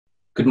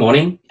Good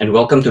morning and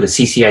welcome to the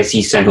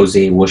CCIC San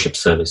Jose worship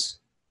service.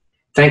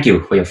 Thank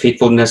you for your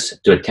faithfulness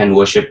to attend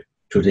worship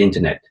through the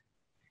internet.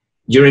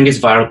 During this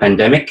viral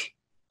pandemic,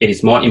 it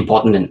is more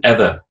important than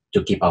ever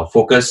to keep our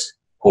focus,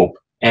 hope,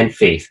 and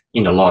faith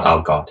in the Lord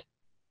our God.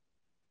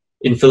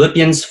 In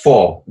Philippians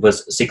 4,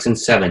 verse 6 and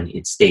 7,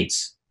 it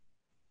states,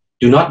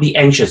 "Do not be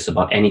anxious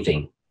about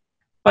anything,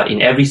 but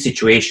in every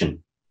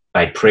situation,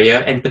 by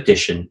prayer and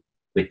petition,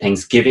 with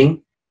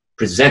thanksgiving,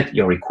 present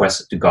your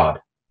requests to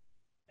God.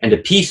 And the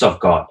peace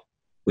of God,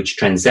 which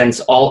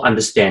transcends all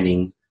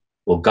understanding,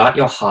 will guard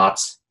your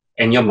hearts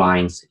and your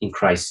minds in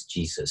Christ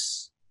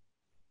Jesus."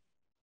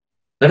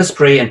 Let us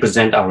pray and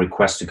present our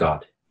request to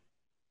God.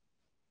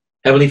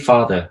 Heavenly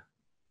Father,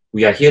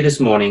 we are here this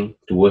morning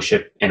to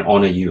worship and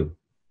honor you.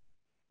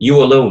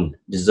 You alone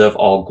deserve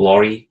all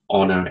glory,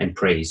 honor, and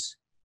praise.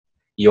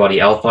 You are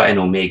the Alpha and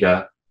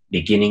Omega,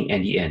 beginning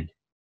and the end.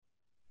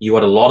 You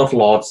are the Lord of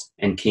Lords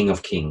and King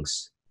of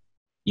Kings.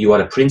 You are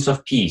the Prince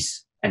of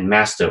Peace and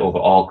Master over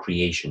all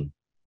creation.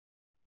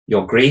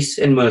 Your grace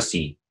and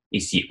mercy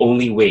is the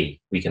only way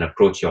we can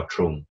approach your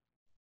throne.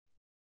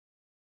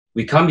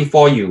 We come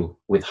before you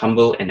with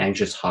humble and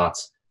anxious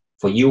hearts,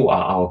 for you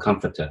are our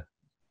comforter.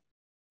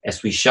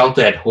 As we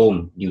shelter at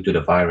home due to the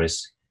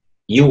virus,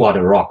 you are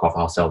the rock of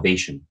our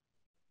salvation.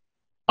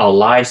 Our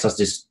lives are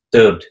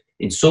disturbed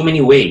in so many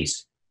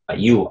ways, but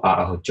you are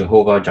our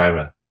Jehovah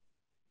Jireh.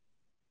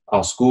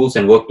 Our schools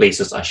and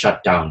workplaces are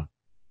shut down,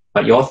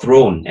 but your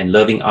throne and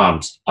loving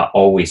arms are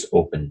always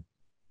open.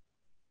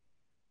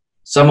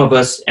 Some of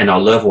us and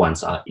our loved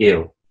ones are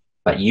ill,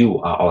 but you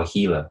are our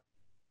healer.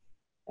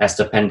 As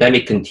the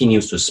pandemic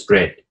continues to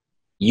spread,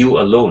 you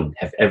alone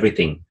have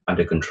everything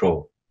under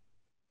control.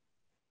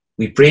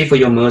 We pray for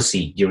your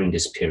mercy during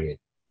this period.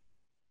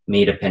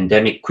 May the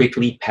pandemic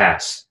quickly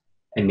pass,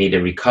 and may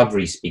the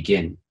recoveries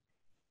begin.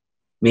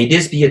 May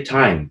this be a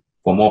time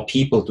for more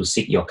people to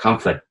seek your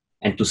comfort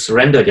and to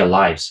surrender their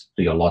lives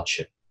to your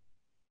Lordship.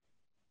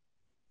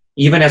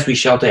 Even as we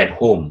shelter at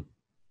home,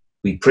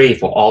 we pray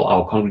for all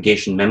our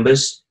congregation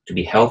members to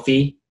be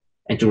healthy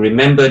and to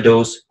remember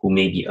those who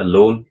may be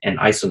alone and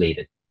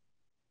isolated.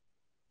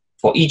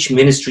 For each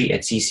ministry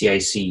at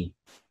CCIC,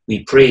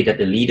 we pray that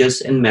the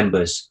leaders and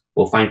members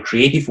will find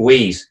creative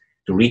ways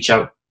to reach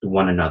out to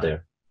one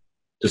another,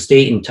 to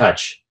stay in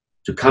touch,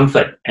 to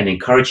comfort and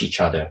encourage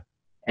each other,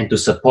 and to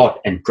support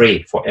and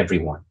pray for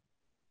everyone.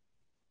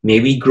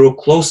 May we grow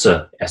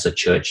closer as a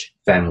church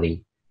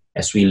family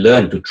as we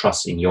learn to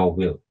trust in your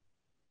will.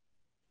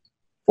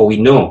 For we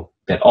know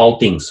that all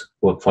things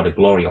work for the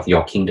glory of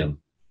your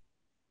kingdom.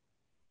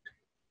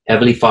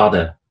 Heavenly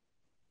Father,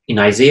 in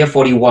Isaiah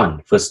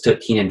 41, verse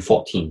 13 and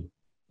 14,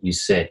 you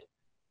said,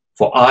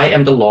 "For I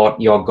am the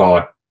Lord your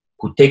God,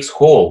 who takes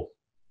hold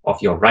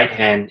of your right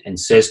hand and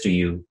says to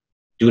you,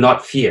 'Do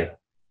not fear,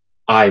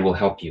 I will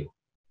help you.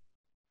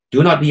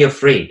 Do not be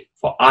afraid,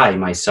 for I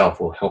myself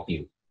will help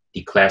you,'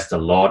 declares the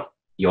Lord,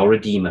 your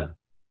Redeemer,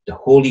 the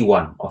Holy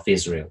One of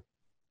Israel."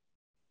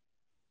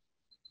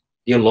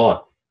 Dear Lord,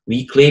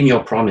 we claim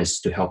your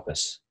promise to help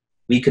us.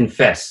 We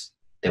confess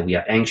that we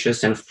are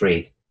anxious and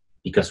afraid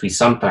because we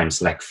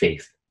sometimes lack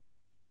faith.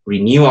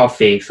 Renew our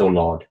faith, O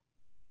Lord.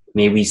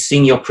 May we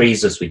sing your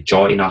praises with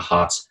joy in our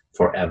hearts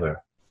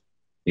forever.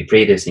 We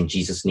pray this in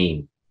Jesus'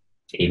 name.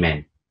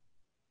 Amen.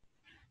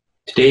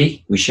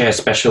 Today, we share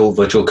a special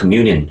virtual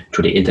communion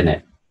through the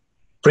internet.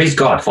 Praise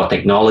God for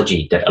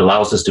technology that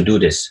allows us to do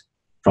this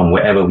from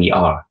wherever we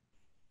are.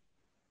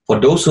 For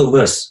those of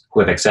us who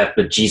have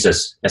accepted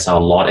Jesus as our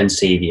Lord and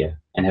Savior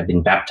and have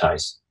been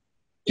baptized,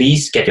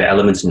 please get your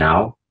elements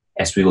now,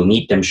 as we will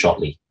need them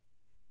shortly.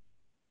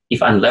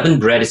 If unleavened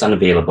bread is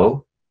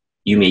unavailable,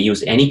 you may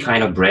use any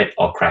kind of bread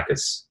or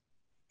crackers.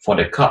 For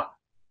the cup,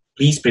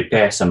 please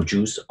prepare some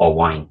juice or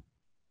wine.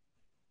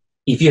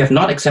 If you have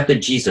not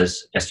accepted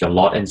Jesus as your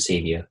Lord and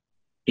Savior,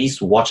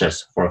 please watch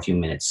us for a few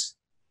minutes.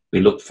 We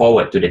look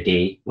forward to the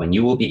day when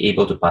you will be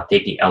able to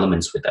partake the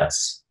elements with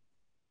us.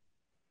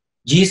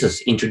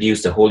 Jesus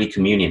introduced the Holy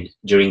Communion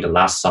during the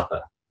Last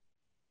Supper.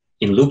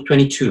 In Luke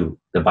 22,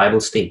 the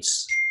Bible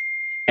states,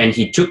 "And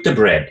he took the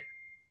bread,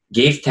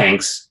 gave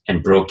thanks,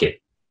 and broke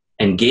it,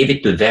 and gave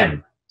it to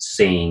them,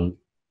 saying,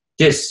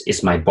 'This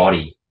is my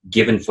body,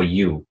 given for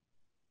you.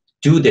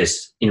 Do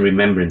this in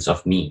remembrance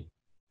of me.'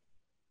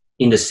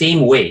 In the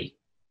same way,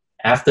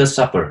 after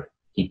supper,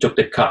 he took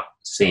the cup,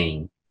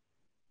 saying,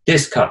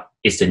 'This cup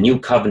is the new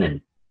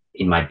covenant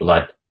in my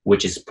blood,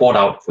 which is poured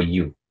out for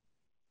you.'"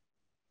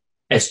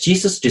 As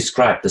Jesus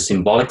described the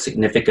symbolic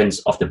significance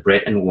of the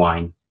bread and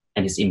wine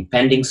and his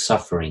impending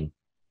suffering,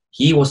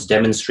 he was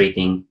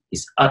demonstrating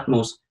his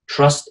utmost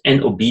trust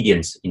and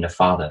obedience in the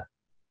Father.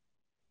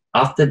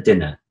 After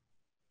dinner,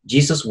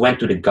 Jesus went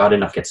to the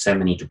Garden of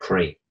Gethsemane to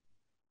pray.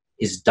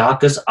 His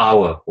darkest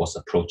hour was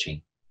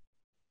approaching.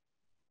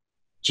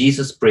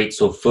 Jesus prayed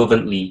so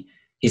fervently,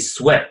 his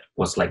sweat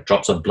was like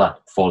drops of blood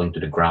falling to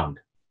the ground.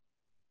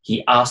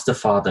 He asked the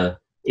Father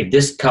if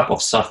this cup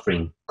of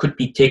suffering could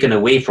be taken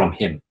away from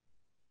him.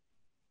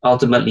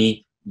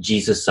 Ultimately,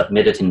 Jesus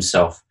submitted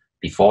himself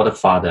before the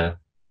Father,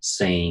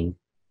 saying,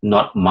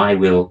 "Not my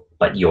will,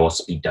 but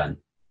yours be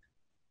done."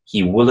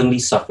 he willingly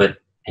suffered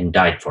and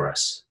died for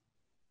us.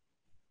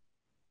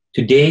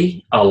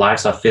 Today, our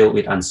lives are filled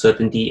with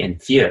uncertainty and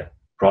fear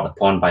brought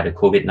upon by the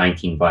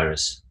COVID-19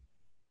 virus.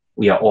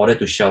 We are ordered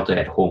to shelter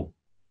at home.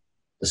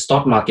 The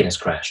stock market has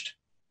crashed.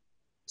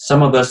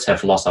 Some of us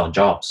have lost our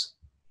jobs.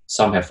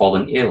 Some have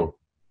fallen ill.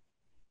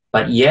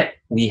 But yet,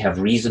 we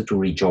have reason to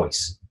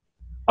rejoice.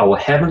 Our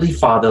Heavenly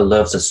Father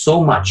loves us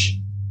so much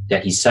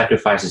that he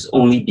sacrificed his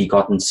only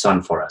begotten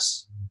Son for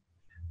us.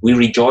 We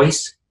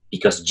rejoice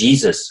because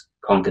Jesus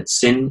conquered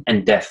sin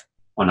and death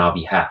on our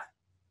behalf.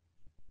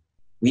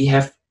 We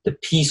have the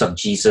peace of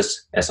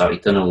Jesus as our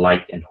eternal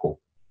light and hope.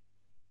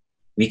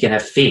 We can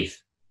have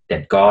faith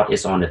that God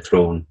is on the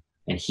throne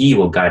and he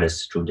will guide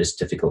us through this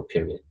difficult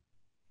period.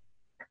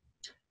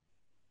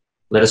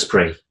 Let us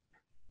pray.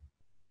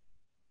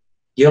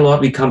 Dear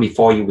Lord, we come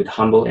before you with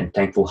humble and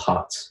thankful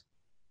hearts.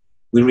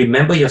 We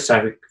remember your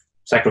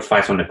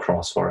sacrifice on the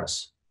cross for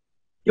us.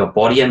 Your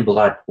body and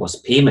blood was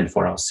payment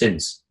for our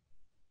sins.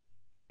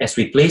 As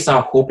we place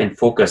our hope and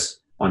focus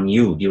on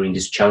you during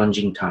this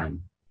challenging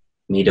time,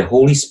 may the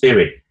Holy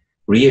Spirit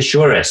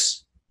reassure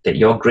us that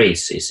your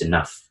grace is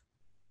enough.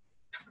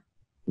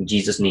 In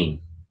Jesus'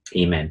 name,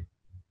 amen.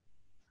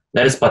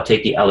 Let us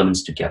partake the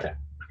elements together.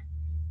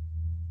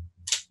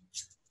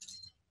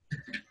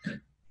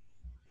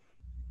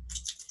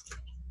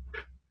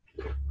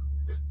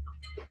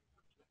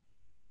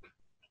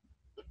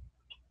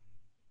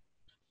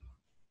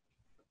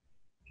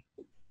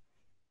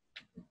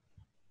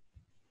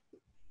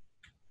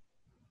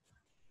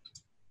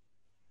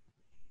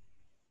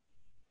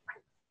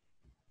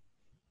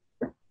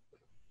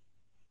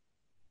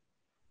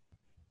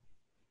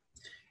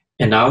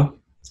 And now,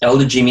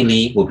 Elder Jimmy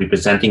Lee will be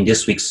presenting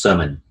this week's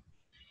sermon.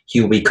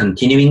 He will be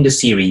continuing the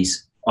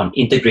series on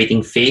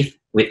integrating faith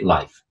with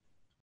life.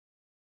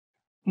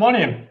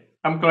 Morning.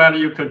 I'm glad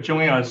you could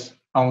join us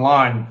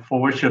online for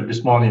worship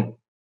this morning.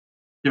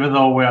 Even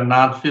though we are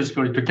not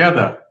physically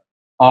together,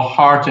 our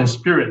heart and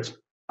spirit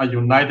are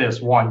united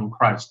as one in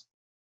Christ.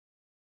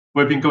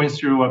 We've been going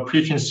through a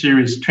preaching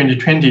series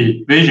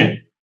 2020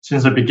 vision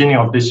since the beginning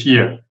of this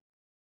year.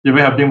 If you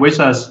have been with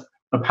us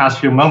the past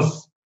few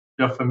months,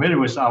 you're familiar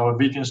with our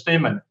vision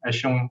statement as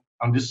shown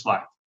on this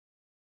slide.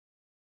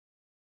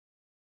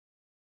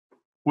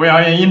 We are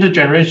an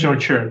intergenerational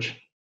church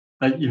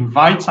that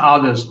invites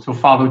others to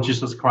follow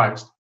Jesus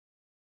Christ,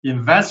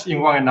 invest in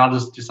one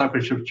another's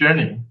discipleship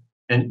journey,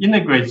 and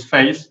integrates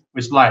faith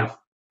with life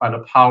by the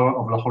power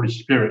of the Holy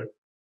Spirit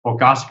for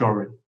God's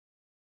glory.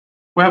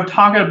 We have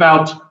talked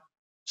about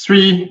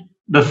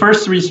the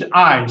first three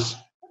I's: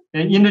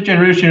 an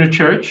intergenerational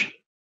church,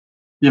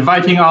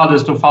 inviting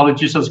others to follow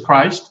Jesus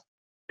Christ,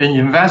 and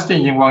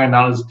investing in one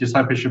another's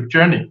discipleship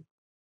journey.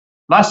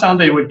 Last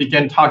Sunday, we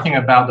began talking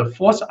about the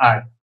fourth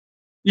I,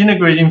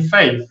 integrating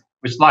faith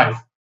with life.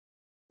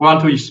 We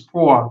want to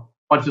explore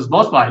what it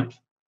looks like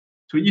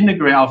to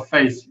integrate our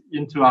faith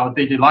into our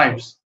daily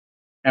lives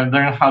and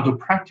learn how to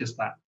practice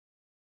that.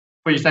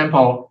 For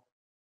example,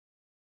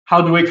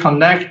 how do we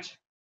connect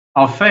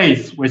our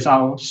faith with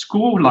our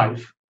school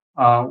life,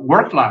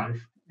 work life,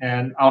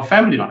 and our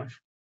family life?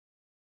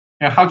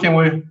 And how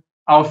can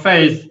our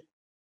faith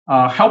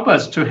help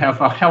us to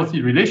have a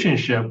healthy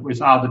relationship with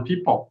other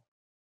people,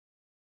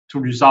 to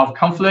resolve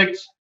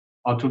conflicts,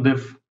 or to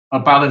live a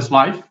balanced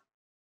life?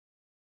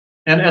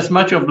 And as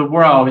much of the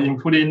world,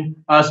 including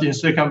us in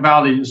Silicon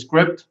Valley, is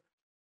gripped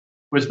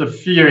with the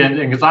fear and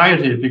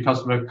anxiety because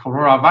of the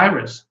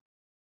coronavirus,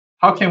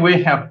 how can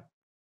we have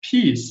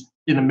peace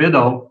in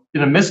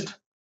the midst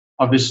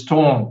of this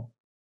storm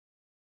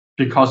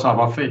because of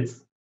our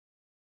faith?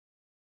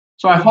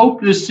 So I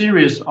hope this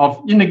series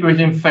of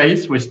integrating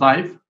faith with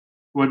life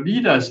will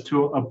lead us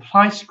to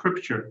apply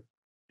Scripture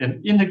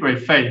and integrate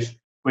faith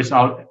with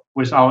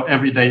our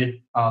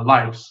everyday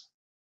lives.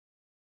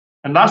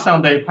 And last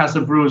Sunday,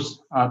 Pastor Bruce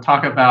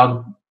talked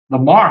about the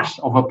marks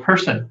of a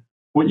person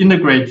who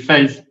integrates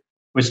faith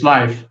with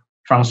life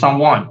from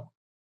someone.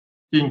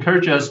 He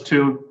encouraged us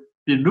to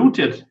be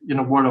rooted in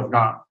the Word of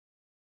God,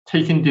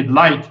 taking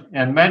delight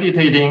and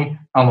meditating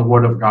on the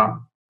Word of God.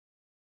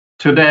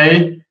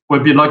 Today,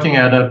 we'll be looking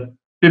at a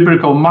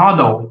biblical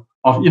model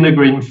of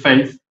integrating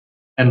faith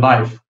and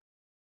life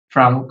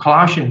from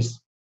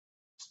Colossians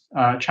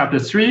chapter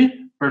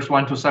 3, verse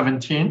 1 to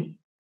 17.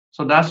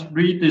 So let's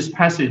read this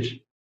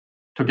passage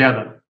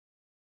together.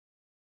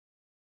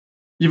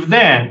 If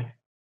then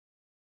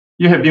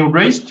you have been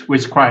raised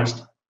with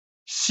Christ,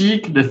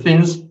 seek the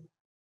things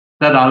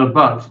that are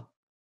above,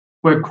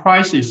 where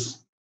Christ is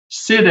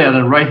seated at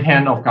the right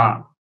hand of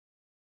God.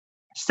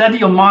 Set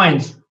your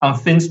minds on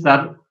things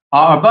that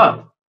are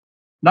above,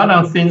 not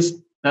on things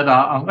that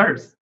are on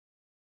earth.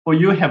 For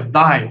you have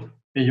died,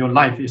 and your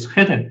life is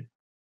hidden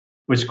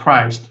with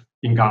Christ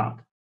in God.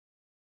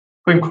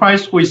 When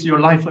Christ, who is your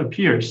life,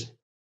 appears,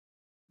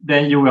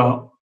 then you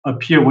will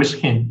appear with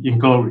him in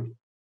glory.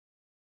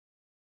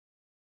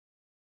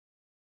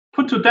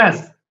 Put to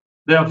death,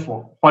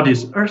 therefore, what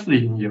is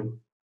earthly in you: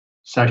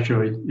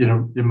 sexual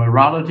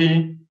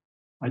immorality,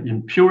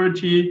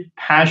 impurity,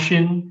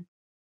 passion,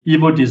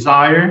 evil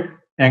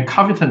desire, and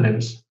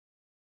covetousness.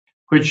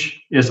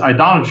 which is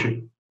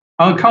idolatry.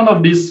 On account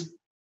of this,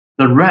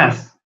 the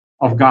wrath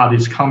of God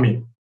is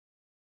coming.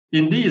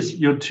 In these,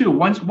 you too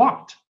once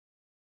walked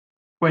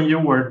when you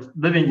were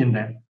living in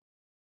them.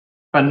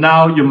 But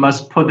now you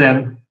must put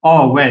them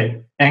all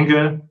away: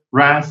 anger,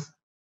 wrath,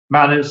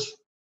 malice,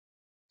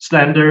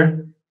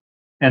 slander,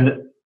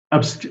 and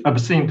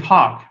obscene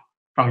talk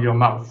from your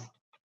mouth.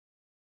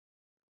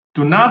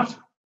 Do not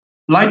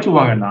lie to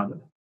one another,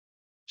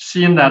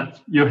 seeing that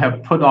you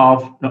have put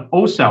off the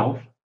old self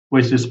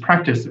with its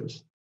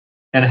practices,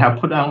 and have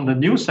put on the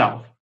new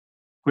self,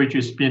 which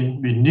is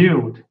being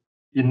renewed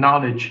in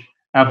knowledge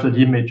after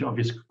the image of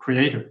its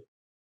creator.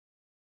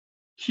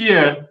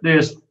 Here,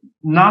 there's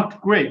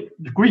not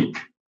Greek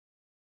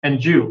and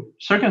Jew,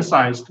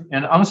 circumcised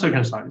and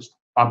uncircumcised,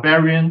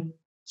 barbarian,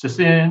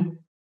 Scythian,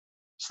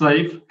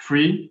 slave,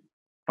 free,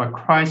 but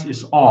Christ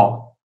is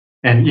all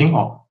and in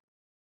all.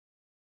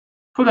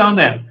 Put on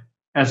them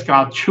as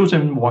God's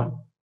chosen one,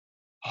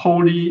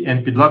 holy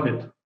and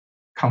beloved,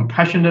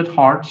 compassionate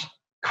hearts,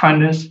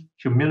 kindness,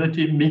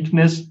 humility,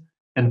 meekness,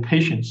 and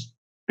patience,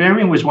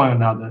 bearing with one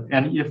another,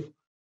 and if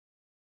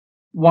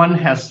one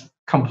has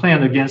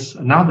complained against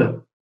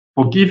another,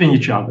 forgiving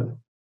each other,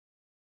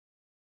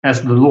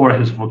 as the Lord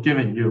has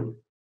forgiven you.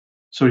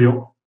 So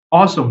you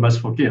also must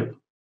forgive.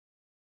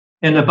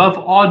 And above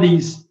all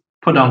these,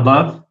 put on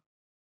love,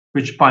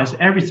 which binds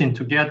everything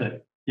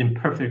together in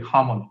perfect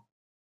harmony.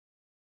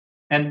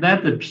 And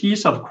let the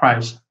peace of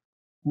Christ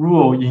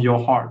rule in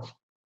your heart,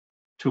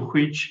 to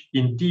which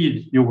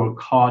indeed you were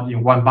called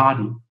in one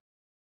body.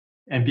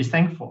 And be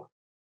thankful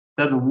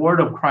that the word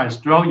of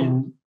Christ dwell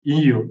in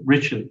you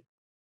richly,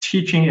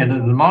 teaching and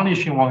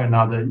admonishing one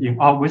another in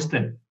all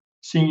wisdom,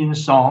 singing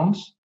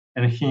songs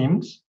and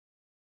hymns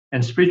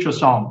and spiritual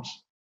songs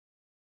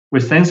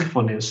with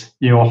thankfulness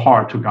in your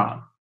heart to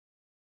God.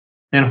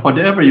 And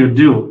whatever you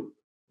do,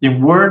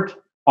 in word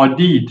or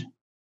deed,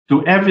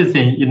 do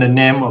everything in the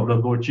name of the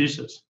Lord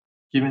Jesus,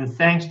 giving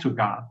thanks to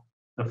God,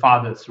 the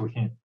Father, through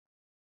him.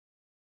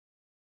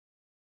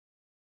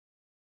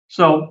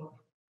 So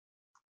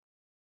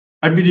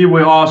I believe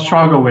we all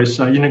struggle with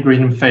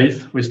integrating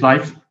faith with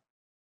life.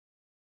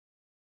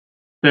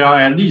 There are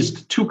at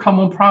least two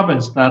common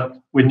problems that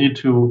we need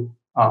to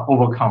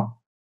overcome.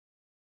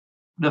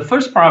 The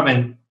first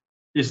problem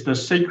is the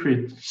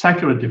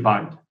sacred-secular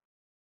divide.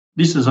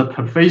 This is a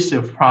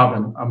pervasive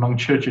problem among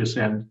churches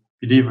and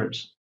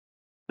believers.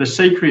 The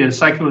sacred and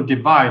secular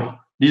divide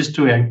leads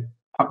to a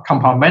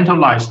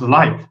compartmentalized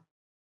life.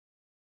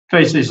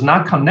 Faith is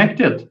not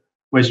connected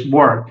with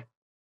work,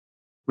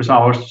 with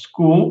our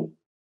school,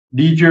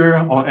 leisure,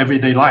 or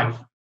everyday life.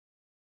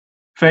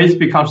 Faith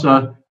becomes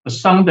a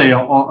Sunday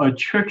or a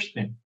church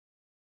thing.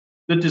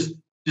 The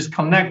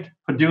disconnect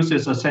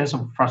produces a sense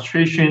of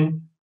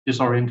frustration,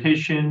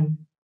 disorientation,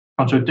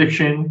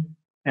 contradiction,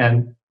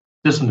 and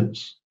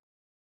dissonance.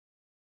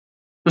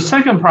 The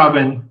second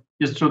problem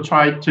is to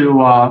try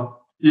to,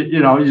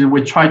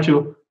 we try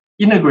to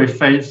integrate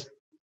faith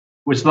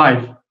with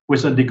life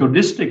with a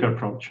legalistic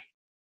approach.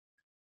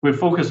 We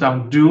focus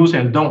on do's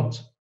and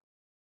don'ts.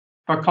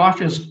 But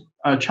Colossians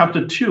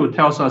chapter 2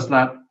 tells us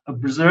that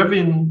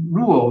observing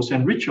rules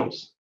and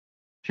rituals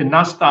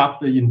cannot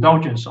stop the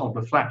indulgence of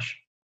the flesh,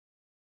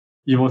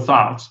 evil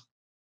thoughts,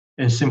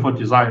 and sinful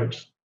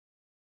desires.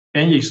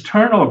 An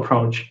external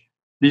approach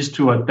leads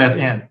to a dead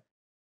end.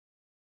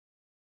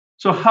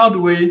 So how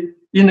do we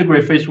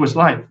integrate faith with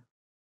life?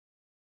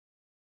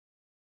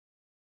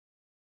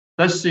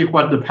 Let's see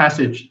what the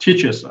passage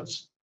teaches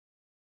us.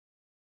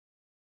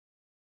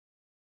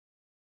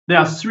 There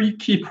are three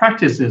key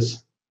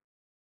practices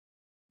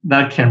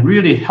that can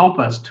really help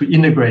us to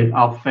integrate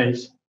our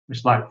faith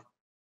with life.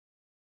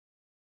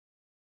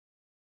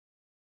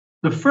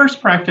 The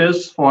first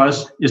practice for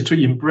us is to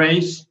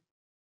embrace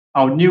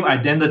our new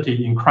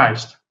identity in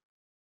Christ.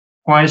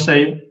 When I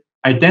say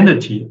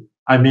identity,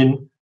 I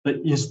mean the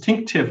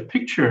instinctive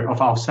picture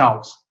of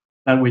ourselves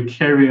that we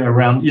carry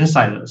around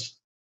inside us.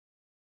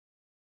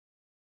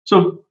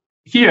 So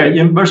here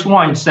in verse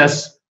 1, it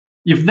says,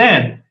 if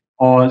then,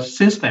 or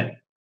since then,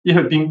 you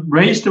have been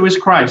raised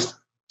with Christ,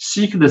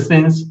 seek the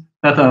things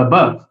that are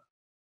above,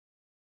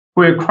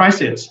 where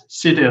Christ is,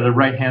 seated at the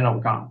right hand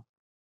of God.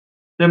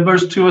 Then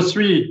verse 2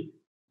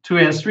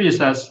 and 3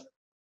 says,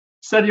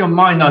 set your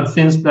mind on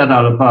things that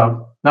are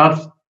above,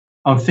 not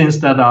on things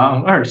that are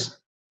on earth.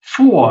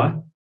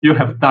 For you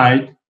have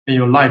died, and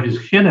your life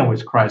is hidden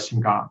with Christ in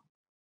God.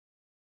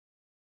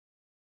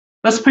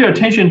 Let's pay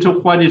attention to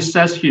what it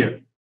says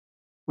here.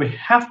 We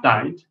have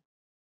died,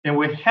 and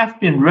we have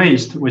been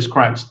raised with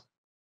Christ.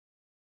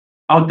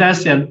 Our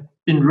deaths and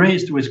been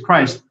raised with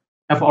Christ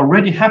have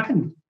already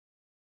happened.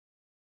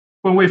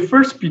 When we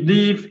first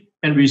believe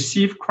and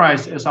receive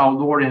Christ as our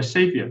Lord and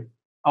Savior,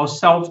 our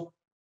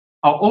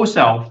old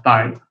self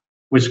died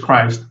with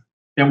Christ,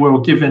 and we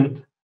were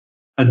given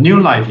a new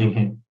life in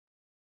him.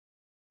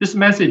 This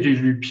message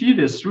is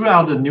repeated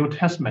throughout the New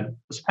Testament,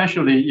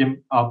 especially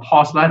in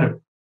Paul's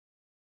letter.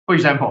 For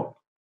example,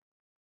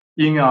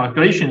 in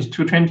Galatians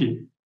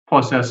 2:20,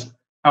 Paul says,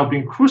 I've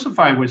been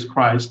crucified with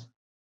Christ.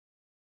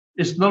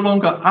 it's no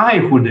longer I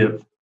who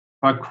live,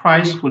 but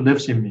Christ who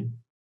lives in me.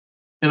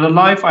 In the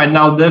life I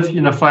now live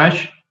in the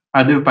flesh,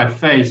 I live by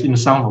faith in the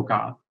Son of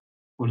God,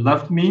 who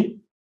loved me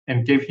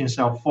and gave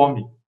himself for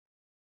me.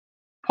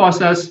 Paul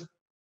says,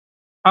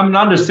 I'm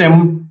not the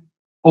same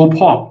old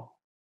Paul.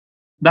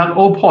 That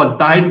old Paul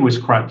died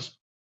with Christ.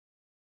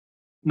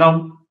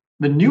 Now,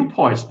 the new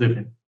Paul is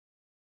living.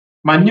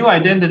 My new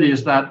identity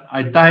is that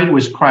I died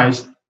with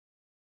Christ,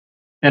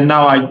 and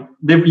now I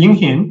live in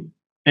him,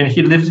 and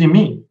he lives in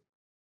me.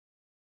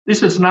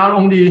 This is not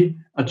only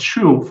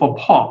true for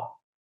Paul,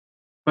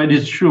 but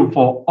it's true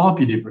for all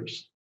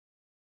believers.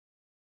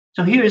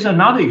 So here is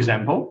another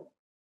example.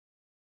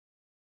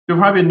 You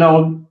probably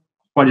know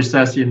what it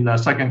says in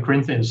 2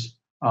 Corinthians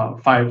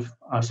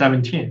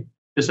 5:17.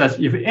 It says,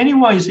 if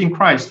anyone is in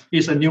Christ, he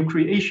is a new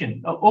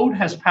creation. The old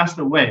has passed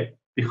away.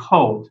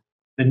 Behold,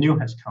 the new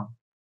has come.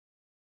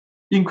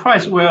 In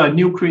Christ, we are a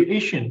new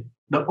creation.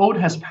 The old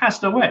has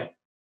passed away.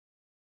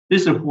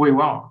 This is who we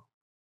are.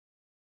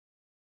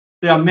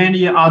 There are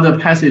many other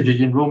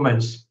passages in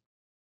Romans,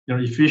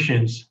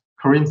 Ephesians,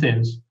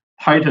 Corinthians,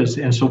 Titus,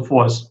 and so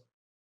forth,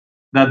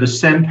 that the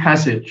same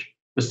passage,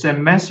 the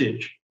same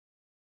message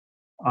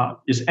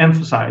is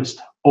emphasized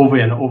over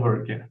and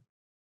over again.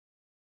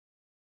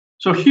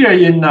 So here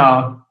in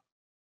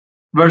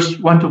verse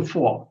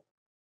 1-4,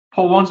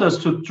 Paul wants us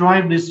to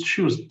drive these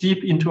truths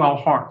deep into our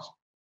hearts,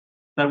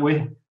 that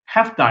we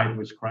have died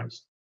with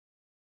Christ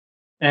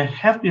and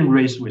have been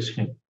raised with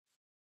him.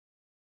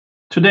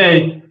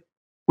 Today,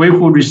 we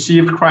who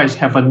received Christ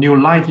have a new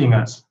life in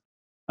us,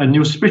 a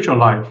new spiritual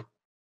life,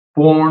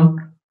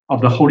 born of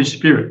the Holy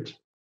Spirit.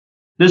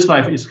 This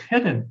life is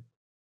hidden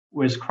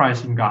with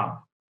Christ in God.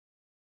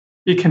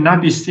 It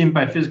cannot be seen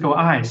by physical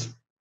eyes,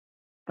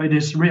 but it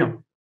is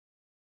real.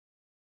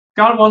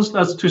 God wants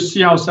us to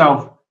see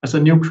ourselves as a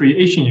new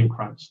creation in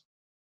Christ.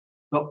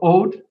 The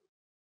old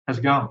has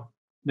gone,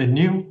 the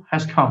new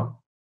has come.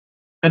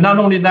 And not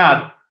only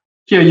that,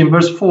 here in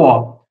verse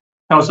 4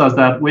 tells us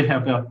that we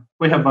have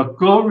a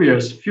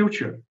glorious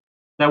future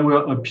that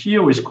will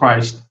appear with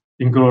Christ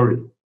in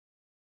glory.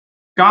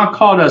 God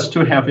called us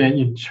to have an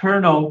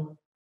eternal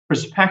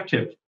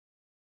perspective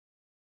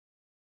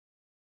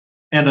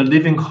and a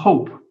living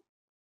hope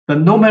that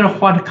no matter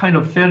what kind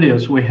of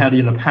failures we had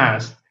in the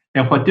past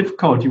and what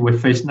difficulty we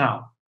face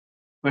now,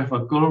 we have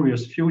a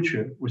glorious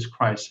future with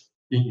Christ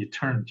in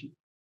eternity.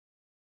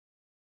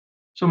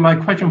 So my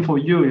question for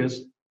you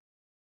is,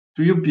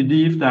 do you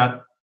believe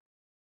that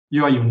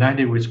you are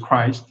united with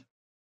Christ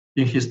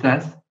in his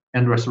death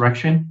and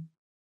resurrection?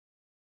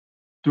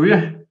 Do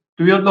you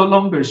no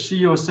longer see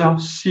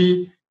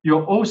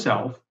your old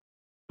self,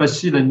 but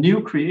see the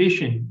new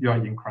creation you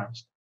are in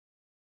Christ?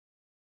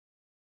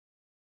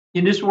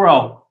 In this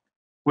world,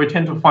 we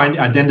tend to find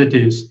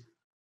identities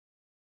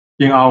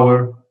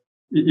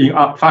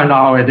find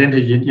our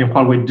identity in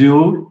what we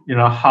do,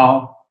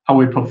 how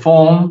we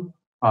perform,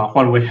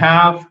 what we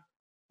have,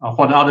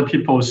 what other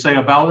people say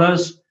about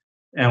us,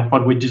 and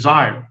what we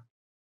desire.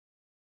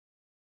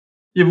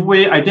 If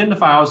we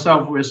identify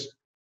ourselves with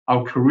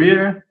our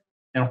career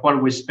and what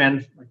we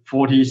spend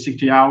 40,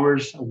 60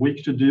 hours a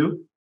week to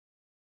do,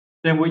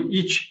 then we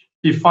each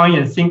define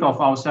and think of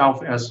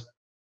ourselves as,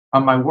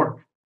 I'm my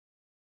work.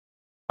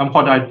 I'm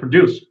what I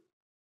produce.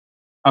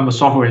 I'm a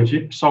software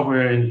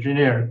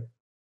engineer,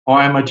 or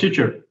I'm a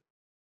teacher,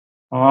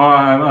 or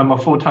I'm a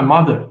full-time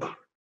mother.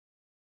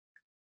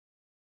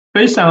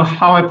 Based on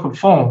how I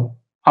perform,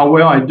 how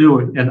well I do,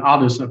 and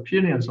others'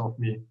 opinions of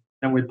me,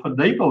 then we put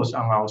labels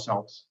on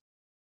ourselves.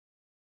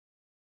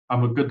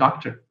 I'm a good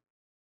doctor.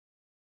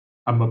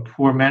 I'm a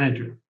poor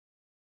manager.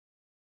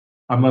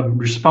 I'm a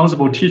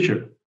responsible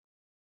teacher.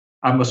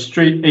 I'm a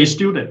straight A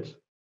student.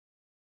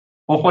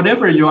 Or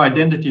whatever your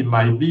identity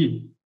might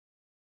be.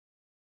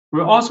 We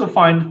also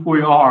find who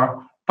we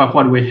are by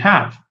what we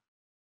have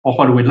or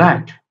what we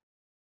lack.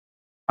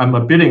 I'm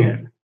a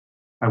billionaire.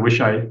 I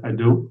wish I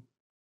do.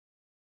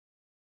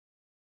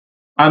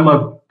 I'm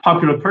a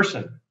popular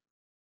person.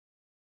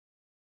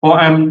 Or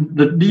I'm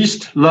the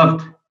least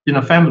loved in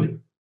a family.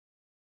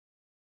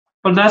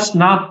 But that's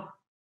not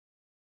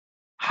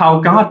how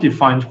God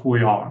defines who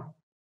we are.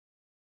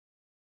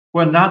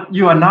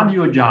 You are not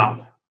your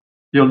job,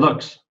 your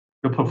looks,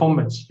 your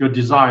performance, your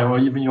desire, or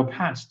even your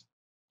past.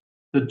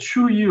 The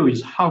true you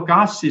is how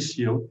God sees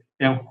you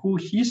and who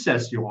he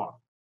says you are.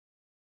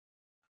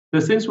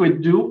 The things we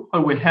do,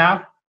 what we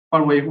have,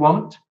 what we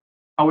want,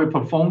 how we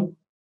perform,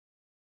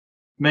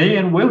 may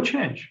and will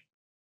change.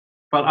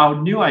 But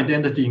our new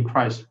identity in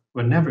Christ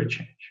will never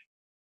change.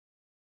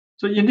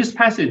 So in this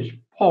passage,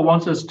 Paul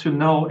wants us to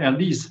know at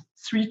least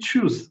 3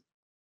 truths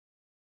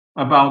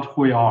about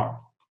who we are.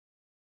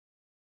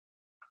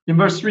 In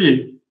verse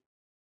 3,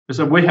 it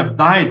says, we have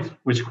died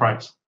with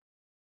Christ.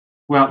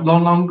 We are no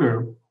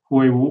longer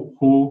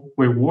who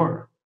we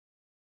were.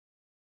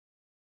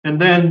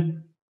 And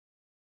then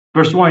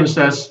verse 1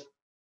 says,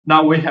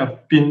 now we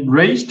have been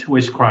raised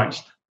with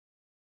Christ.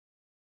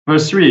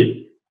 Verse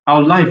 3,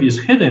 our life is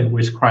hidden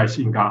with Christ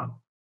in God.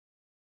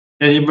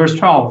 And in verse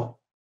 12,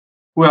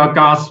 we are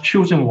God's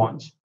chosen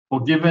ones,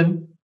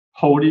 forgiven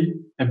holy,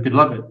 and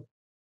beloved.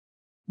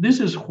 This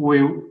is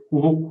who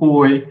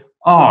we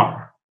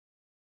are.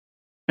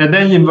 And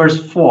then in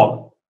verse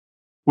 4,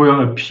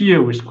 we'll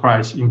appear with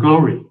Christ in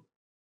glory.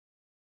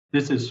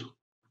 This is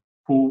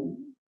who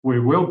we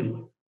will be.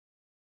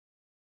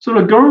 So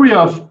the glory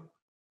of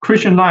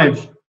Christian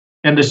life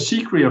and the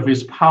secret of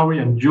its power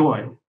and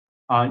joy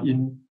are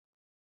in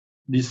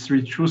these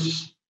three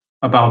truths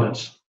about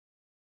us.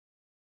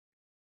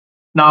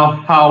 Now,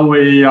 how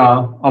we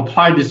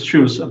apply these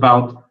truths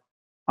about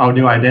our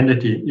new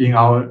identity in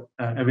our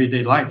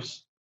everyday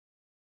lives.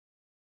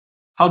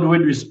 How are we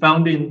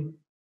responding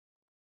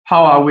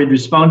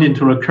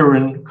to the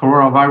current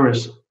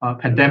coronavirus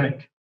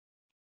pandemic?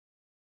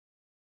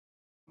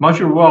 Much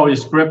of the world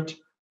is gripped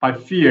by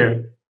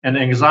fear and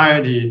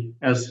anxiety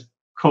as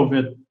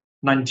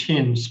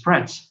COVID-19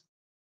 spreads.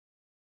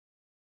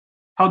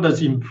 How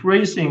does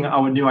embracing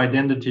our new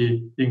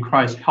identity in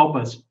Christ help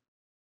us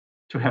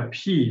to have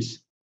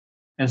peace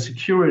and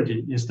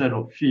security instead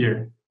of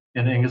fear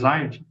and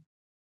anxiety?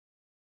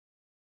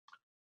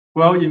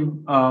 Well,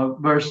 in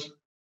verse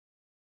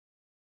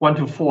 1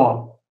 to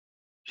 4,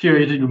 here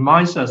it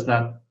reminds us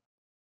that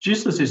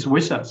Jesus is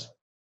with us.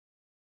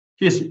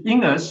 He is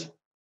in us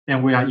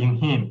and we are in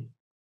him.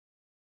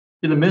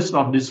 In the midst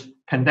of this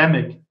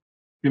pandemic,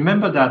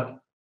 remember that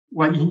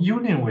we're in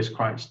union with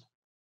Christ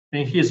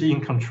and he is in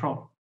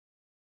control.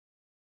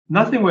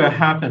 Nothing will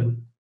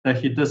happen that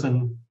he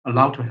doesn't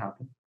allow to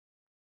happen.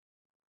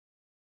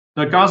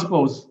 The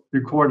Gospels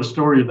record a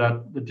story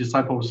that the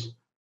disciples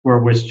were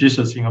with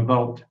Jesus in a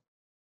boat.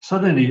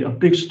 Suddenly, a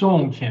big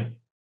storm came,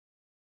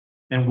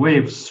 and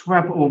waves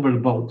swept over the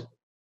boat.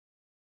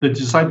 The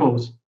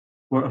disciples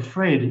were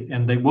afraid,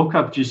 and they woke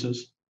up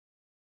Jesus,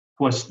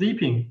 who was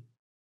sleeping,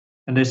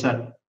 and they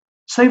said,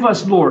 "Save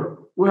us, Lord,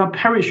 we are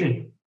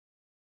perishing."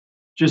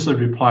 Jesus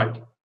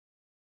replied,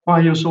 "Why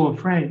are you so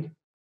afraid?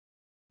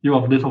 You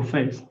have little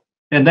faith."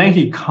 And then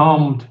he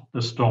calmed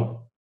the storm,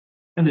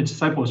 and the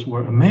disciples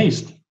were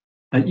amazed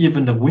that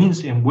even the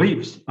winds and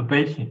waves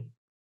obeyed him.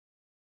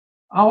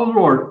 Our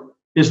Lord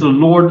is the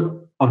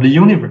Lord of the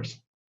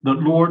universe, the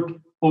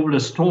Lord over the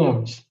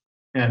storms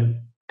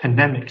and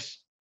pandemics.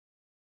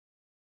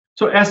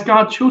 So as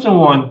God's chosen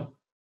one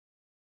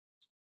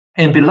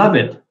and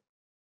beloved,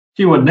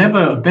 he will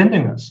never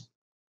abandon us.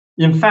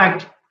 In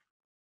fact,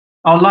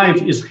 our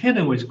life is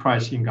hidden with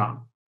Christ in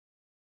God.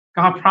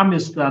 God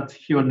promised that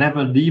he will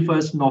never leave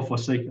us nor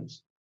forsake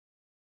us.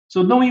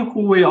 So knowing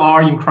who we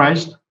are in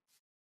Christ,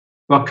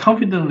 we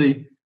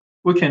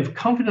can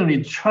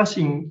confidently trust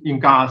in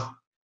God,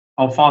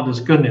 our Father's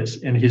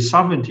goodness and his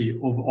sovereignty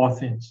over all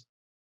things.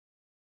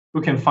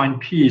 We can find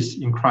peace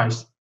in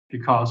Christ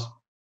because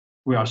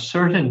we are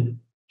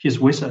certain he's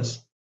with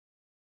us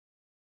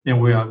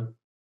and we are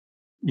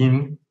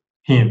in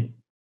him.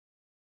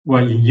 We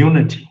are in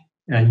unity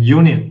and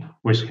union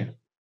with him.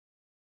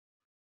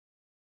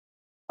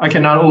 I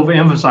cannot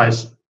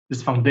overemphasize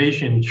this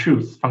foundational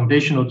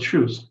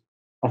truth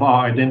of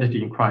our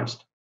identity in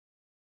Christ.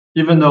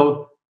 Even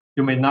though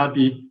you may not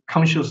be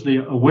consciously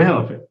aware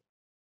of it,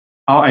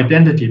 our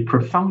identity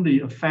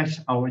profoundly affects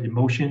our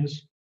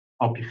emotions,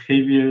 our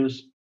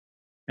behaviors,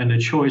 and the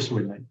choice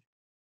we make.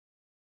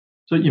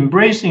 So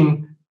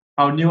embracing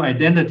our new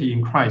identity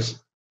in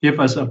Christ gives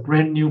us a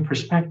brand new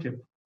perspective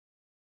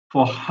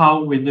for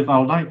how we live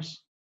our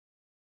lives.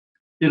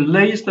 It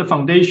lays the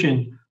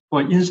foundation for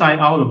an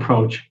inside-out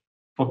approach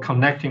for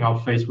connecting our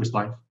faith with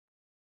life.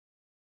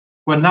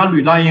 We're not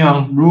relying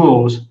on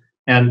rules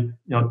and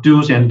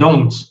do's and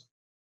don'ts,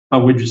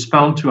 but we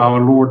respond to our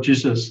Lord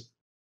Jesus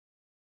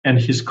and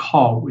his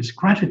call with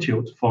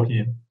gratitude for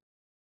him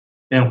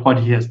and what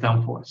he has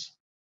done for us.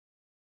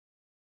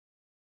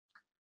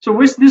 So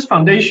with this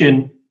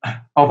foundation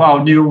of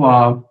our new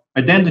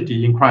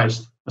identity in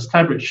Christ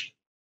established,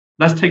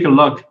 let's take a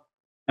look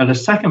at the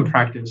second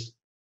practice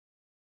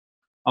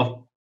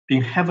of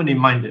being heavenly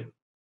minded,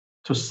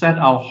 to set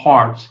our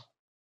hearts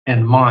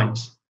and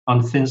minds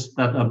on things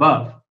that are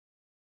above,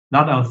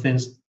 not on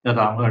things that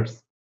are on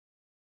earth.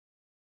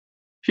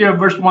 Here,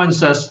 verse 1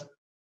 says,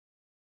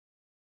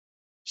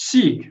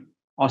 "Seek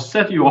or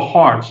set your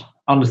hearts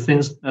on the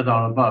things that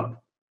are above,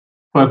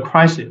 where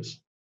Christ is,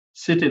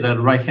 seated at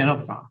the right hand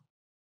of God."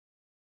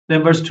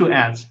 Then verse 2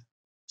 adds,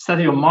 "Set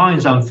your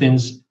minds on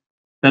things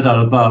that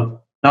are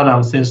above, not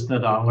on things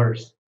that are on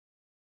earth."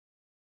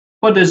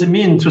 What does it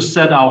mean to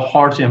set our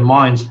hearts and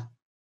minds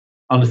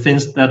on the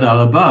things that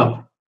are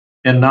above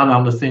and not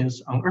on the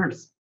things on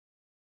earth?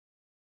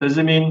 Does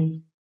it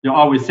mean you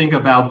always think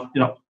about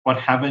what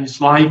heaven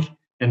is like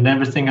and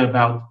never think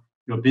about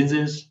your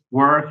business,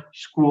 work,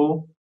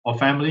 school, or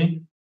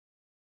family?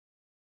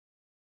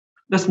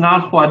 That's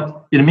not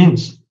what it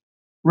means.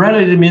 Rather,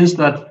 it means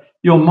that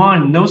your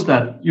mind knows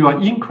that you are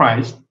in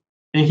Christ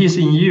and he's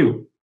in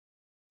you.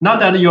 Not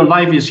that your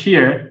life is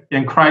here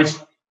and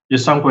Christ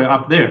is somewhere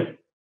up there.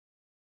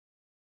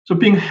 So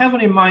being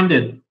heavenly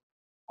minded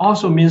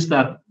also means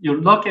that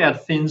you look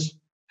at things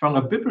from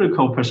a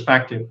biblical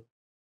perspective,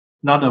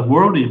 not a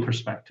worldly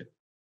perspective.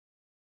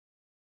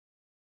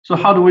 So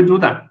how do we do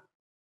that?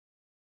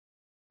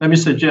 Let me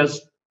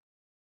suggest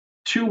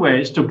two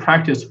ways to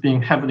practice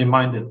being heavenly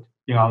minded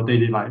in our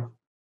daily life.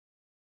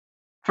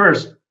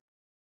 First,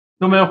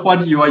 no matter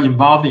what you are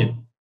involved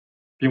in,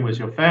 being with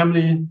your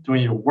family,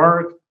 doing your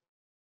work,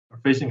 or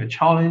facing a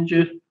challenge,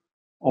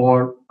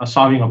 or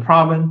solving a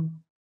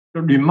problem,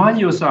 remind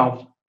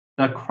yourself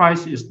that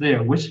Christ is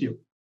there with you.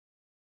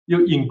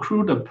 You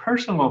include the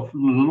person of the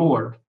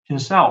Lord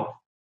himself,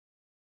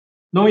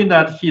 knowing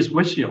that he is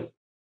with you.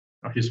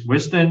 His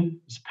wisdom,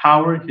 his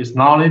power, his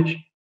knowledge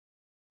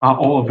are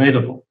all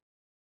available.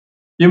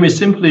 You may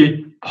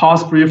simply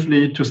pause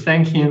briefly to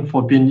thank him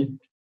for being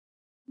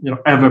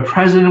ever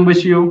present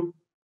with you,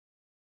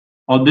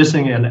 or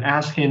listen and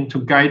ask him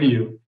to guide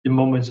you in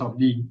moments of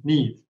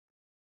need,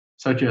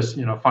 such as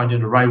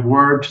finding the right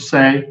word to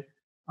say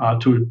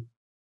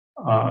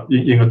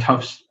in a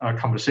tough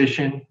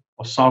conversation,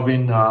 or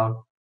solving a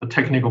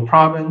technical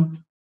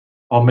problem,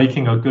 or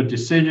making a good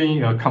decision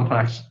in a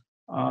complex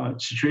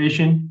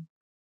situation.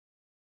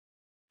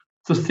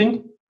 So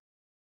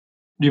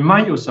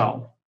remind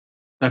yourself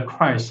that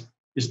Christ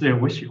is there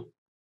with you.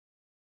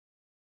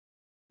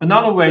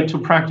 Another way to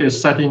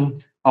practice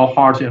setting our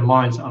hearts and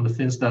minds on the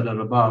things that are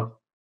above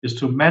is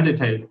to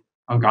meditate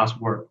on God's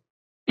word.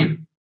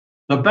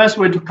 The best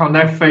way to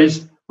connect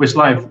faith with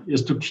life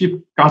is to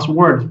keep God's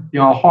word in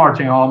our heart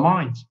and our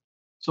minds,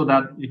 so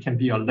that it can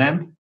be a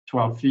lamp to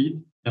our feet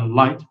and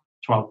light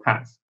to our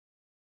path.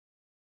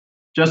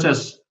 Just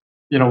as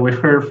we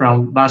heard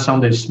from last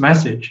Sunday's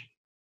message,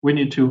 we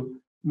need to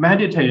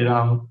meditate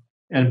on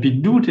and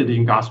be rooted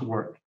in God's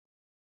word.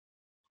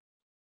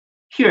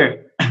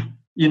 Here,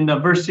 in the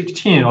verse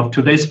 16 of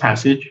today's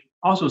passage,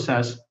 also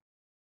says,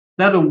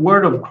 "Let the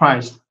word of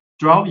Christ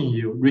dwell in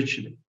you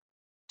richly,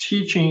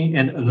 teaching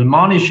and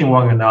admonishing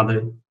one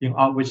another in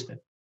all wisdom."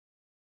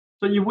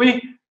 So if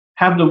we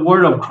have the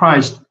word of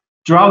Christ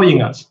dwelling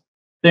in us,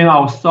 then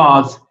our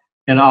thoughts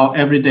and our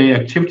everyday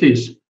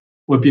activities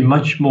will be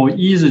much more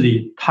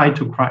easily tied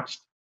to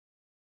Christ.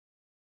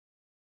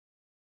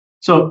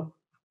 So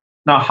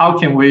now how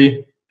can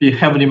we be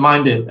heavenly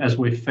minded as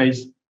we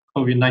face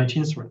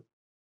COVID-19 threat?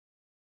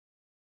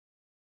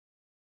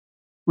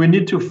 We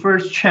need to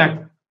first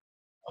check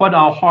what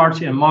our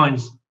hearts and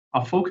minds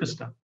are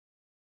focused on.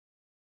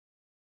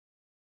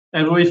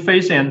 As we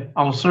face an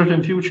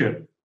uncertain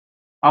future,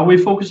 are we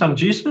focused on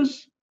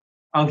Jesus,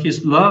 on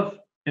his love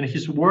and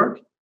his word?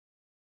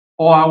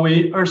 Or are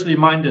we earthly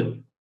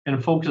minded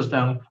and focused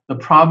on the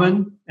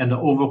problem and the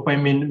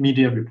overwhelming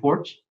media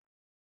reports?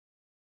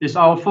 Is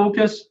our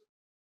focus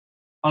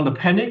on the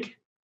panic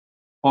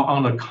or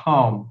on the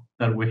calm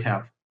that we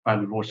have by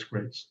the Lord's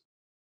grace?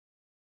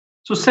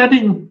 So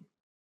setting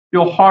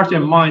your heart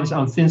and minds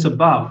on things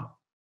above,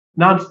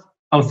 not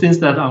on things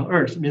that are on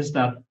earth, means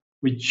that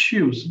we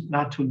choose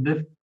not to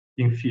live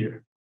in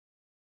fear,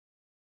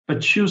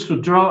 but choose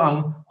to draw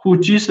on who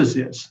Jesus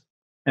is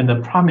and the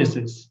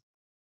promises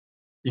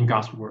in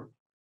God's word.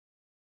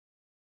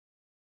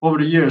 Over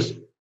the years,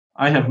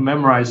 I have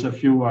memorized a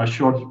few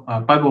short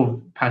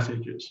Bible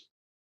passages.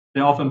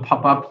 They often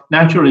pop up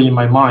naturally in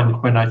my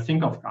mind when I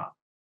think of God.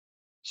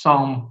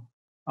 Psalm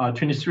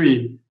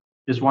 23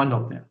 is one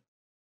of them.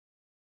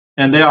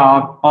 And there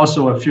are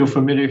also a few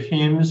familiar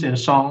hymns and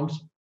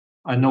songs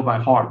I know by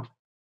heart.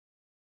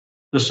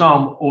 The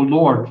Psalm, "O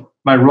Lord,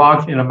 my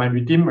rock and my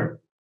redeemer,"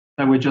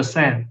 that we just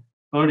sang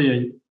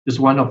earlier, is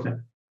one of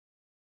them.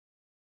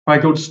 When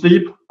I go to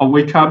sleep or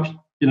wake up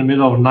in the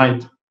middle of the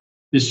night,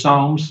 these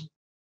psalms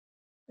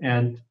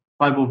and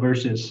Bible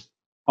verses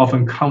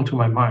often come to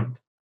my mind.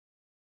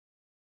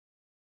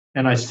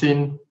 And I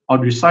sing or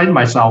recite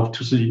myself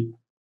to sleep.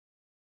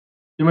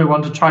 You may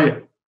want to try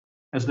it,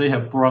 as they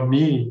have brought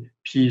me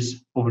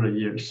peace over the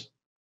years.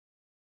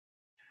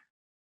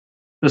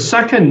 The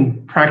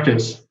second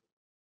practice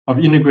of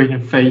integrating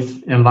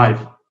faith and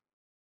life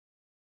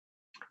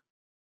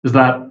is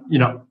that,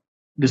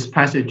 this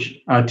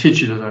passage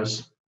teaches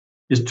us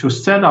is to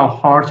set our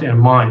hearts and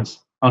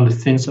minds on the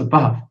things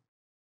above,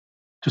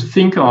 to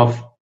think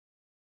of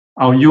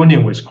our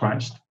union with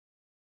Christ,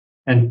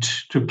 and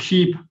to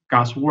keep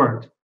God's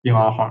word in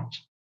our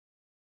hearts.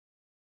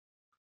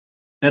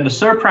 Then the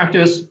third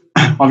practice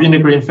of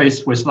integrating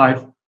faith with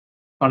life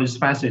on this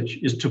passage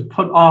is to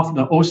put off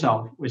the old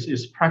self with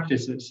its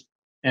practices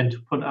and to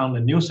put on the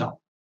new self.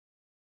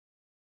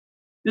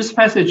 This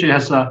passage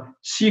has a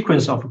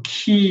sequence of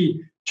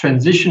key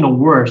transitional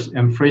words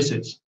and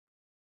phrases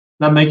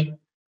that make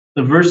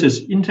the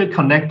verses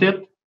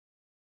interconnected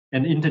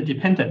and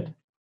interdependent.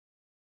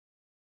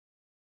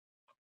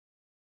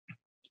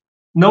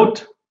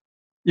 Note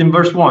in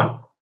verse 1,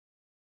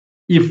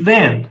 if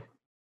then,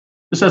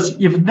 it says,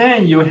 if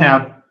then you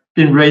have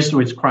been raised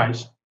with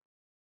Christ.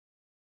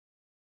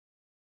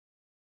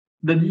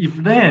 The if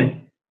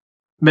then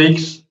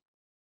makes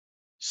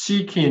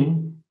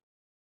seeking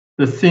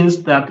the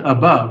things that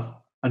above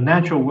a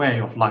natural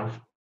way of life,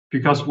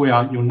 because we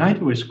are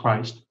united with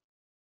Christ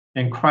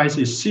and Christ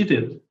is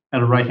seated at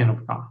the right hand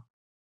of God.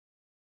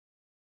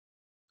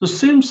 So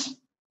since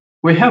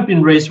we have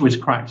been raised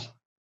with Christ,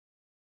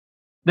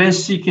 then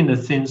seeking the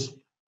things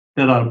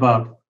that are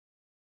above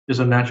is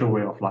a natural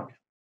way of life.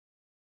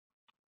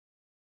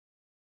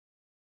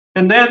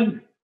 And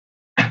then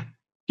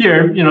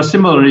here,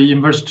 similarly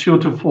in verse 2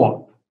 to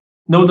 4,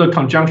 note the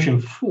conjunction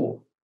for.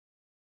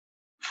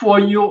 For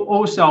your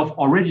old self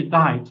already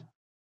died,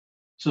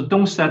 so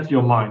don't set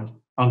your mind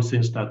on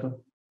things that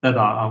are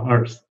on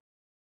earth.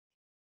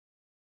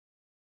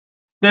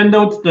 Then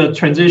note the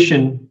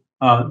transition,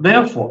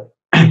 therefore,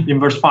 in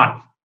verse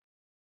 5.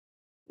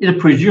 It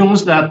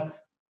presumes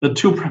that the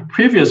two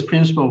previous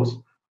principles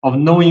of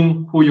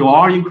knowing who you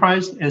are in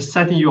Christ and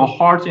setting your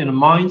heart and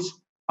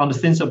minds on the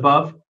things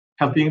above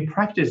have been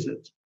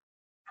practiced.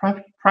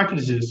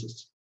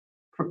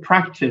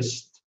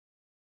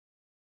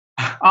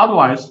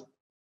 Otherwise,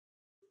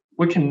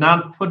 we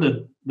cannot put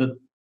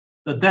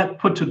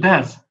put to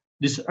death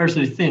these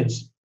earthly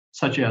things,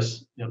 such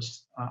as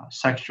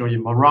sexual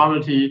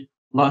immorality,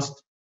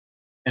 lust,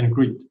 and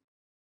greed.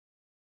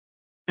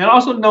 And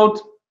also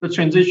note the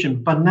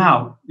transition, but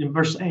now in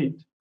verse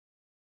 8.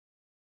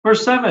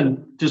 Verse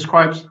 7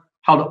 describes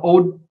how the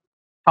old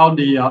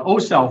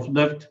self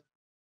lived.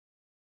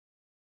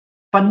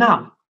 But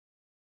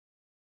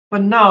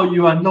now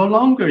you are no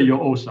longer your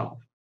old self.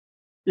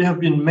 You have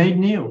been made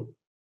new.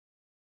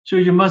 So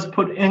you must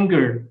put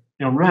anger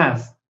and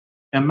wrath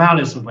and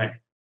malice away.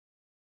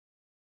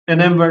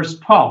 And then verse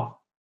 12,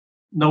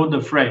 note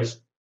the phrase,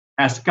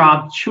 as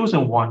God's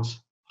chosen ones,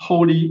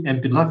 holy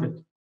and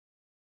beloved.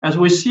 As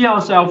we see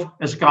ourselves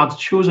as God's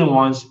chosen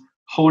ones,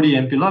 holy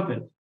and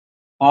beloved,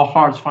 our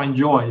hearts find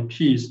joy,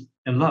 peace,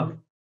 and love.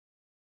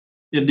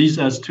 It leads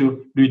us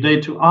to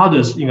relate to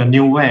others in a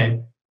new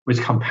way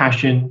with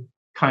compassion,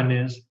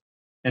 kindness,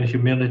 and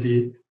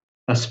humility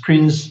that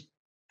springs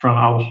from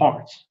our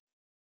hearts.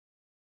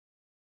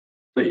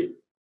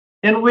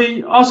 And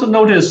we also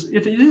notice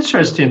it is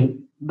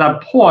interesting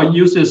that Paul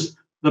uses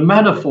the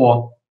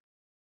metaphor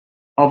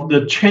of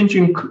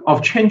changing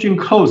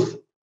clothes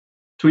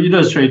to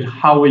illustrate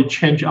how we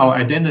change our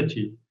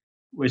identity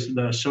with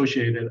the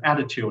associated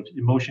attitude,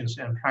 emotions,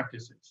 and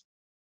practices.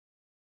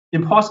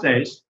 In Paul's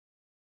days,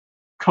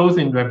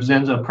 clothing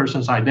represents a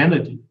person's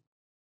identity.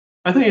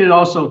 I think it's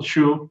also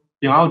true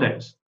in our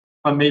days,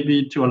 but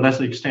maybe to a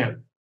lesser extent.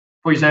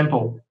 For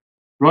example,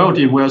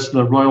 royalty wears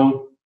the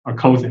royal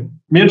clothing.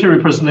 Military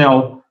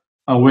personnel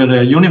wear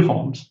their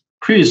uniforms.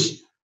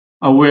 Priests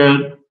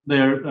wear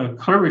their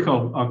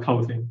clerical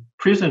clothing.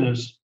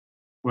 Prisoners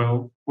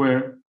will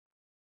wear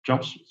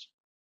jumpsuits.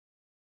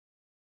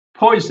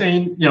 Paul is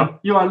saying,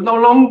 you are no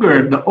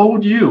longer the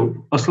old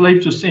you, a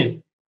slave to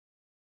sin.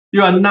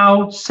 You are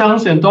now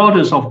sons and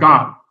daughters of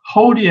God,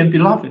 holy and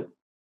beloved.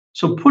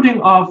 So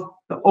putting off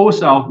the old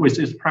self with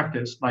its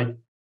practice, like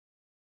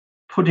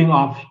putting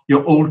off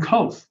your old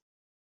clothes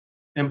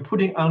and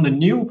putting on the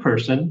new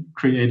person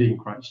created in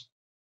Christ.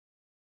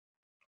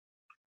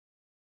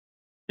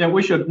 And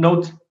we should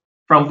note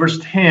from verse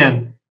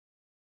 10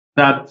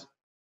 that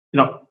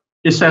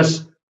it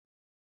says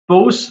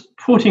both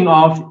putting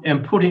off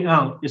and putting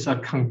on is a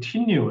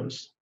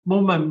continuous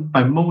moment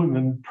by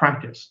moment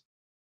practice.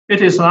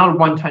 It is not a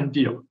one-time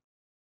deal.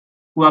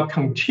 We are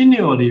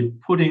continually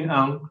putting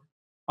on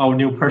our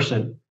new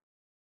person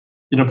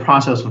in the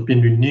process of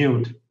being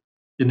renewed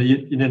in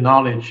the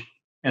knowledge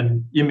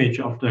and image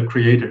of the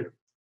Creator.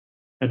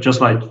 And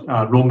just like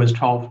Romans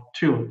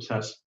 12:2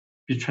 says,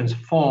 be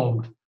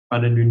transformed by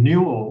the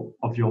renewal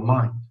of your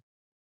mind.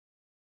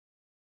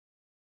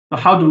 So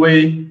how do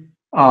we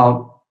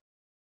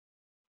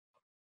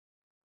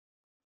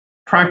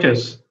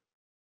practice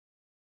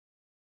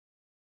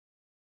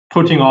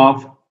putting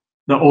off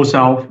the old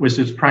self with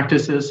its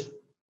practices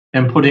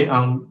and putting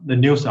on the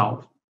new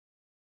self?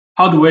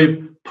 How do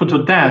we put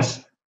to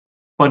death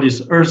what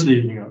is earthly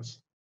in us?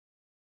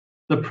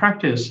 The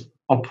practice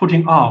of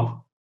putting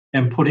off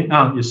and putting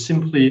on is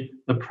simply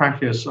the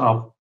practice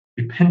of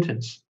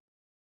repentance.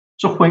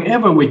 So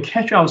whenever we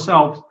catch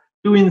ourselves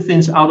doing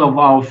things out of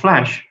our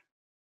flesh,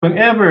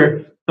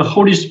 whenever the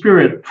Holy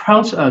Spirit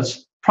prompts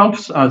us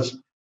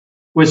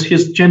with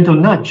his gentle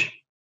nudge,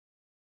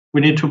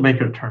 we need to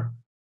make a turn.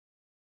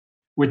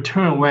 We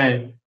turn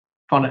away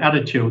from the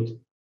attitude,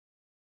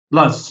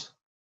 lust,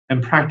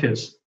 and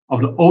practice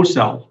of the old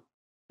self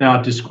that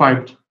are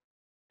described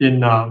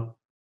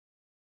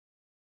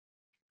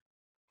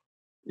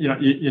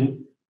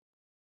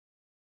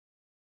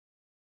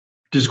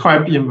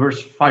described in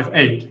verse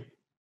 5:8,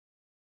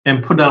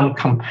 and put on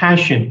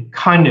compassion,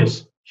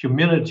 kindness,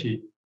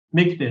 humility,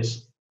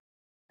 meekness,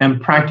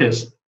 and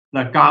practice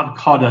that God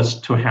called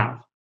us to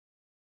have.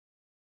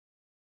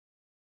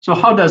 So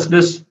how does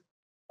this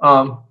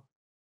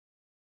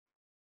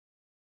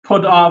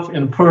put off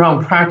and put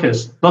on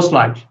practice look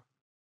like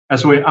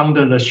as we're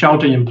under the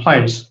shelter in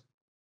place?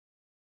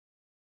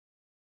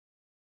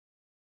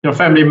 Your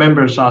family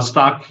members are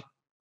stuck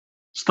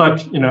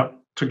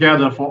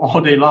together for all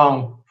day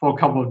long for a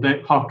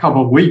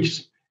couple of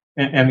weeks,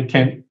 and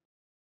can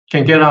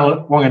get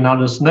on one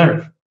another's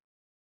nerve.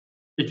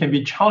 It can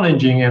be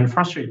challenging and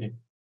frustrating.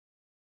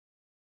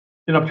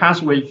 In the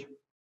past week,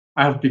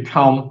 I have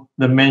become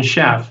the main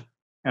chef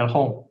at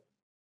home.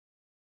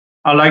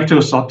 I like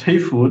to saute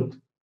food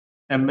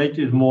and make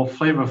it more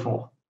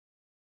flavorful.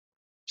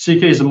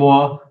 CK is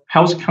more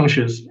health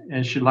conscious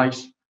and she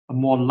likes a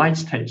more light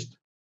taste.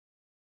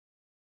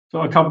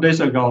 So a couple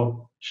days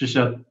ago, she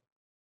said,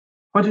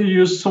 "Why do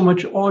you use so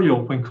much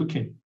oil when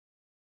cooking?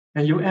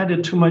 And you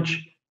added too much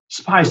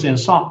spice and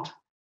salt."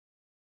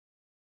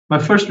 My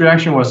first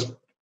reaction was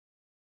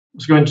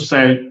going to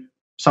say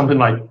something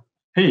like,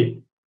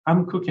 "Hey,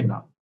 I'm cooking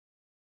now.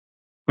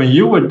 When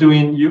you were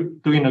doing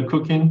the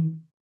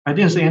cooking, I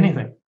didn't say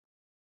anything."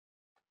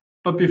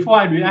 But before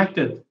I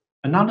reacted,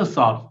 another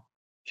thought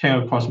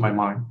came across my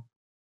mind.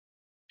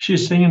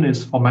 She's saying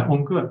this for my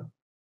own good.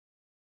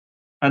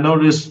 I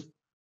know this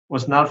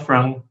was not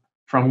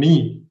from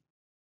me,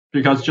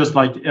 because just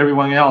like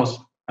everyone else,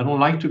 I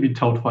don't like to be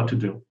told what to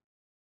do.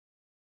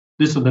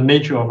 This is the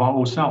nature of our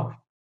old self.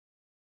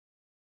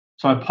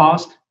 So I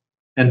paused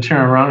and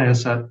turned around and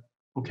said,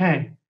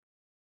 "Okay,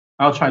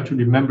 I'll try to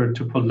remember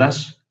to put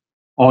less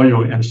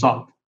oil and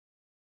salt."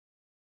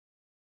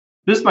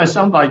 This might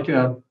sound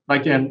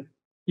like an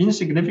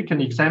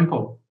insignificant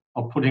example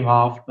of putting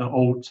off the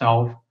old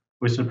self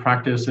with the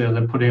practices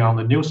and putting on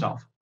the new self.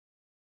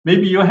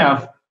 Maybe you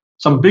have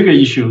some bigger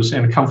issues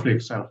and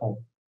conflicts at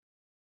home.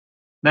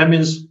 That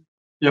means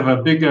you have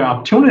a bigger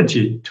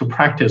opportunity to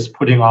practice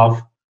putting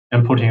off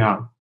and putting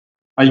on.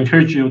 I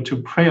encourage you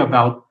to pray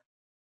about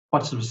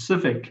what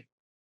specific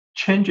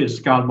changes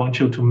God wants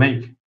you to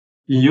make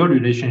in your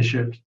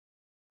relationship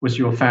with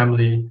your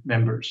family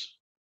members.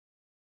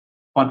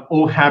 What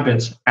old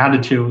habits,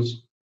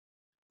 attitudes,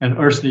 and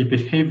earthly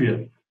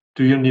behavior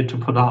do you need to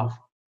put off?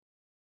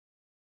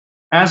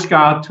 Ask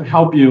God to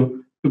help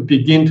you to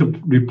begin to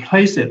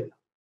replace it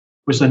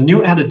with a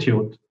new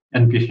attitude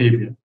and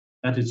behavior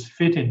that is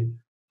fitting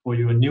for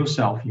your new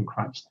self in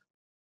Christ.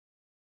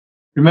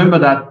 Remember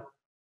that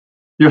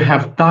you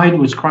have died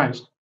with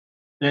Christ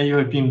and you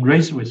have been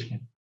raised with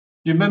Him.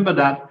 Remember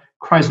that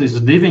Christ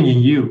is living in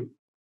you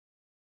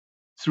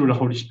through the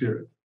Holy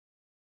Spirit.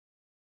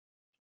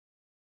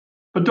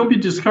 But don't be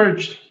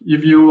discouraged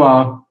if you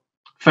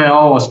fail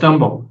or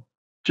stumble.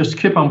 Just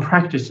keep on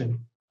practicing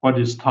what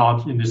is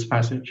taught in this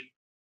passage.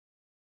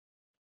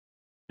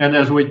 And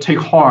as we take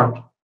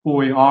heart who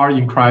we are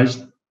in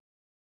Christ,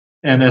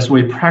 and as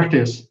we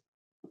practice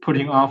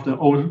putting off the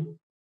old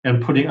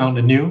and putting on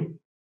the new,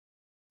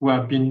 we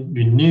are being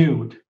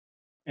renewed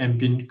and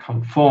being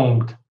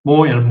conformed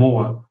more and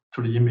more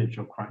to the image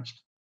of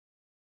Christ.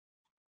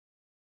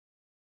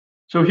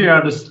 So here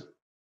are the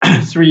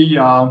three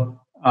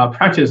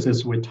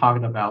practices we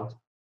talked about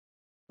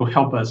to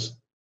help us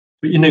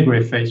to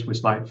integrate faith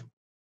with life.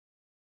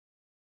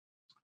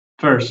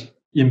 First,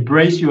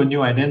 embrace your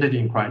new identity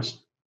in Christ.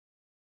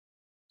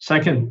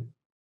 Second,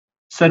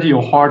 set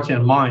your heart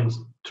and minds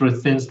to the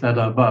things that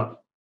are above.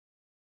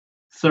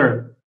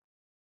 Third,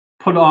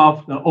 put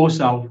off the old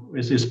self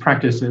with its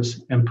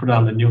practices and put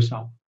on the new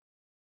self.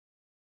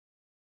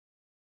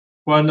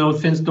 Well, no,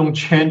 things don't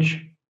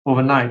change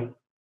overnight.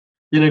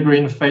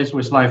 Integrating faith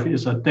with life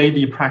is a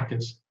daily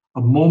practice,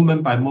 a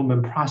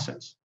moment-by-moment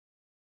process.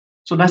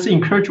 So let's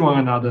encourage one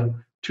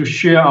another to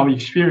share our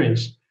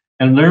experience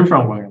and learn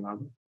from one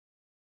another.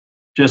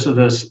 Just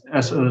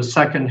as the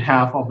second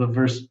half of the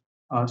verse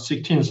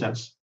 16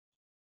 says,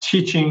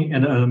 teaching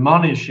and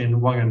admonishing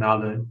one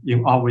another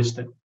in all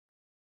wisdom.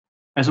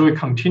 As we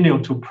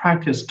continue to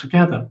practice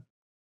together,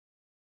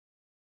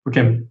 we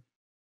can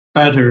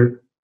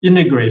better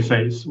integrate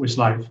faith with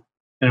life,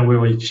 and we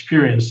will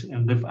experience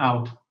and live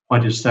out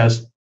what it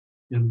says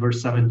in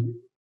verse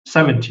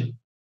 17.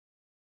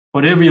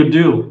 Whatever you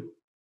do,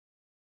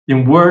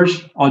 in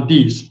words or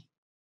deeds,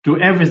 do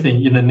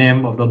everything in the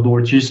name of the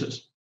Lord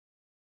Jesus,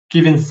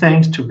 giving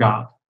thanks to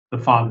God the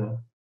Father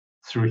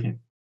through Him.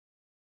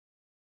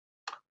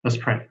 Let's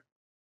pray.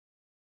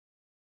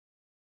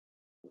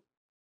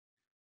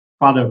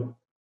 Father,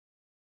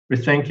 we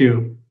thank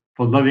you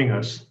for loving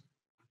us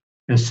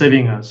and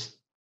saving us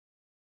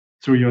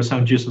through your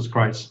Son, Jesus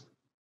Christ.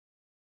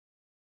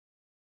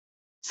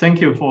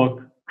 Thank you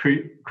for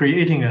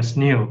creating us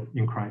new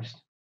in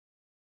Christ.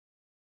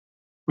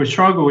 We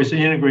struggle with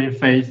integrating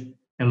faith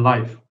and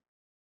life.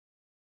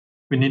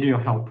 We need your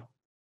help.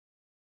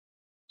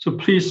 So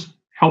please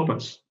help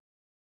us.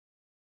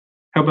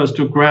 Help us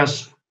to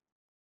grasp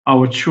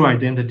our true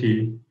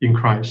identity in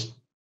Christ,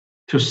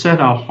 to set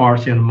our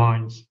hearts and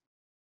minds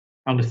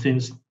on the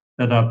things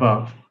that are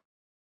above,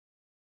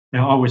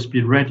 and always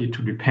be ready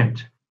to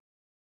repent,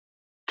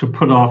 to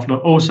put off the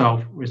old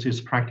self with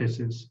its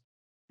practices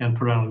and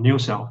put on a new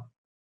self.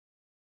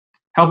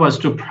 Help us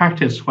to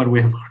practice what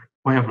we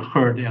have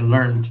heard and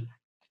learned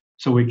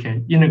so we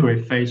can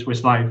integrate faith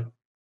with life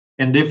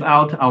and live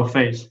out our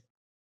faith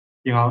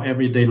in our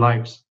everyday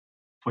lives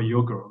for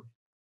your glory.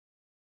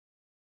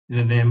 In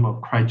the name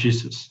of Christ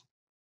Jesus,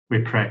 we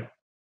pray.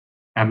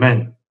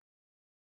 Amen.